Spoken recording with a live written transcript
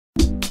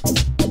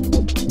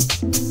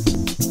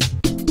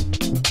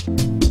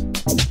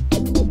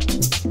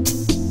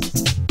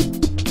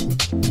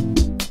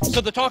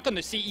So the talk on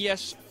the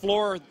CES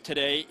floor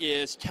today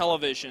is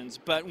televisions,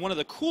 but one of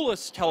the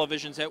coolest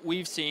televisions that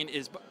we've seen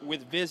is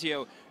with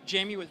Vizio.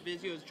 Jamie with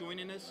Vizio is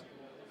joining us.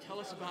 Tell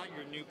us about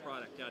your new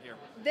product out here.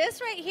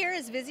 This right here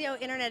is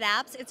Vizio Internet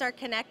Apps. It's our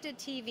connected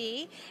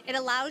TV. It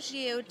allows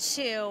you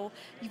to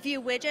view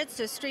widgets,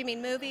 so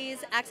streaming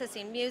movies,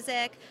 accessing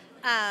music,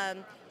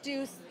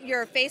 do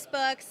your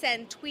Facebook,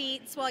 send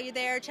tweets while you're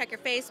there, check your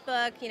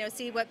Facebook,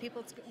 see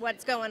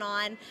what's going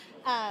on.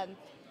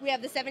 We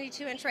have the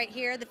 72-inch right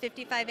here, the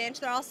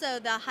 55-inch. They're also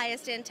the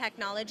highest end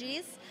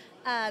technologies.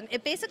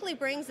 It basically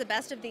brings the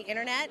best of the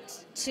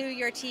internet to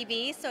your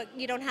TV, so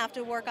you don't have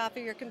to work off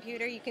of your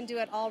computer. You can do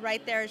it all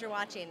right there as you're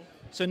watching.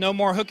 So no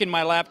more hooking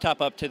my laptop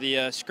up to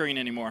the screen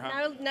anymore,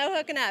 huh? No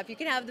hooking up. You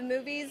can have the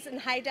movies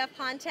and high-def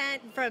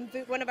content from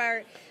one of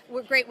our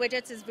great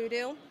widgets is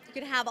Voodoo. You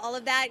can have all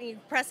of that, and you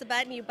press a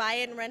button, you buy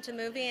it and rent a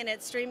movie, and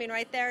it's streaming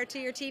right there to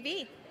your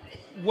TV.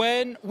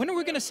 When are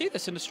we going to see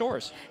this in the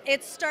stores?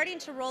 It's starting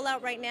to roll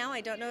out right now. I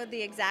don't know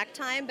the exact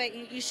time,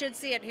 but you should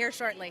see it here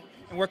shortly.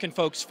 And where can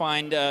folks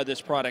find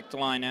this product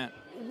line at?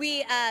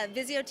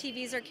 Vizio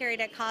TVs are carried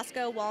at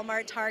Costco,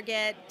 Walmart,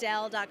 Target,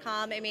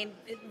 Dell.com. I mean,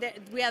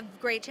 we have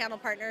great channel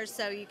partners,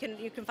 so you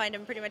can find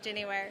them pretty much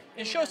anywhere.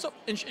 And show us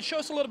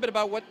a little bit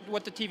about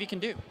what the TV can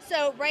do.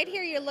 So right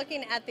here, you're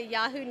looking at the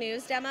Yahoo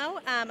News demo.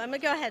 I'm going to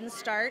go ahead and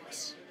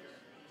start.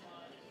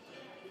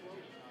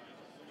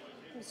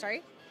 I'm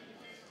sorry.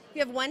 You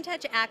have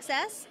one-touch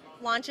access,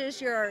 launches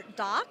your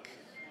dock.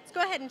 Let's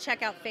go ahead and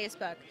check out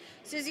Facebook.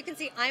 So as you can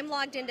see, I'm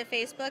logged into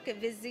Facebook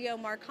at Vizio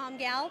Marcom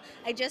Gal.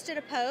 I just did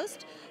a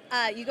post.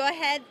 You go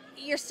ahead,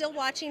 you're still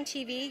watching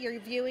TV, you're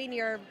viewing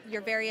your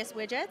various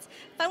widgets.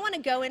 If I want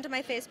to go into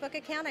my Facebook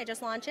account, I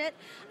just launch it.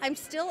 I'm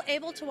still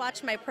able to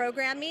watch my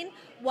programming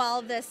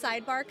while the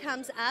sidebar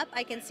comes up.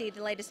 I can see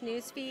the latest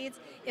news feeds.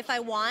 If I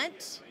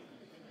want,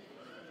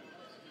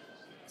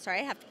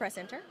 sorry, I have to press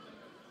enter.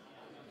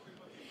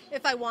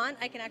 If I want,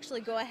 I can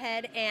actually go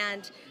ahead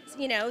and,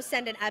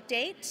 send an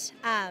update.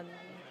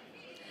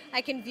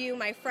 I can view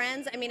my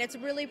friends. I mean, it's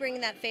really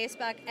bringing that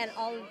Facebook and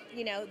all,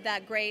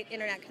 that great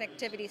internet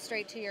connectivity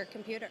straight to your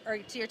computer or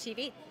to your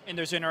TV. And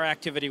there's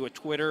interactivity with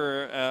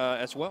Twitter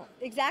as well.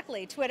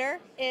 Exactly. Twitter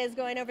is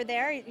going over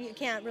there. You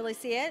can't really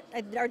see it.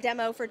 Our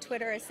demo for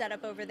Twitter is set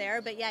up over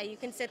there. But yeah, you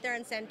can sit there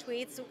and send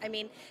tweets. I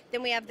mean,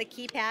 then we have the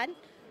keypad.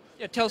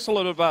 Yeah, tell us a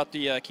little bit about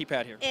the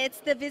keypad here. It's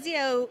the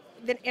Vizio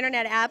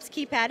Internet Apps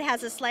keypad.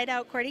 Has a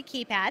slide-out QWERTY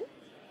keypad.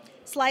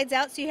 Slides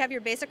out so you have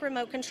your basic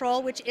remote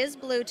control, which is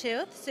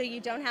Bluetooth, so you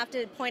don't have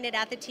to point it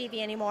at the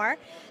TV anymore.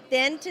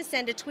 Then to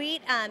send a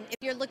tweet, if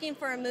you're looking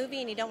for a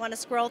movie and you don't want to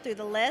scroll through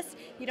the list,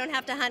 you don't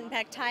have to hunt and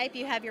peck type.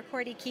 You have your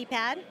QWERTY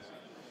keypad.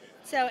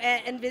 So,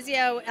 and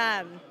Vizio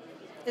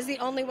is the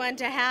only one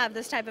to have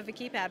this type of a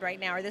keypad right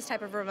now, or this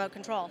type of remote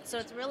control. So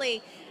it's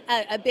really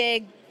a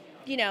big,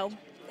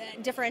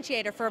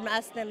 differentiator from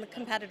us than the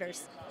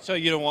competitors. So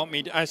you don't want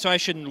me to, so I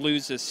shouldn't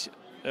lose this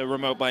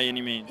remote by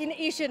any means?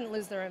 You shouldn't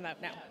lose the remote,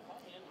 no.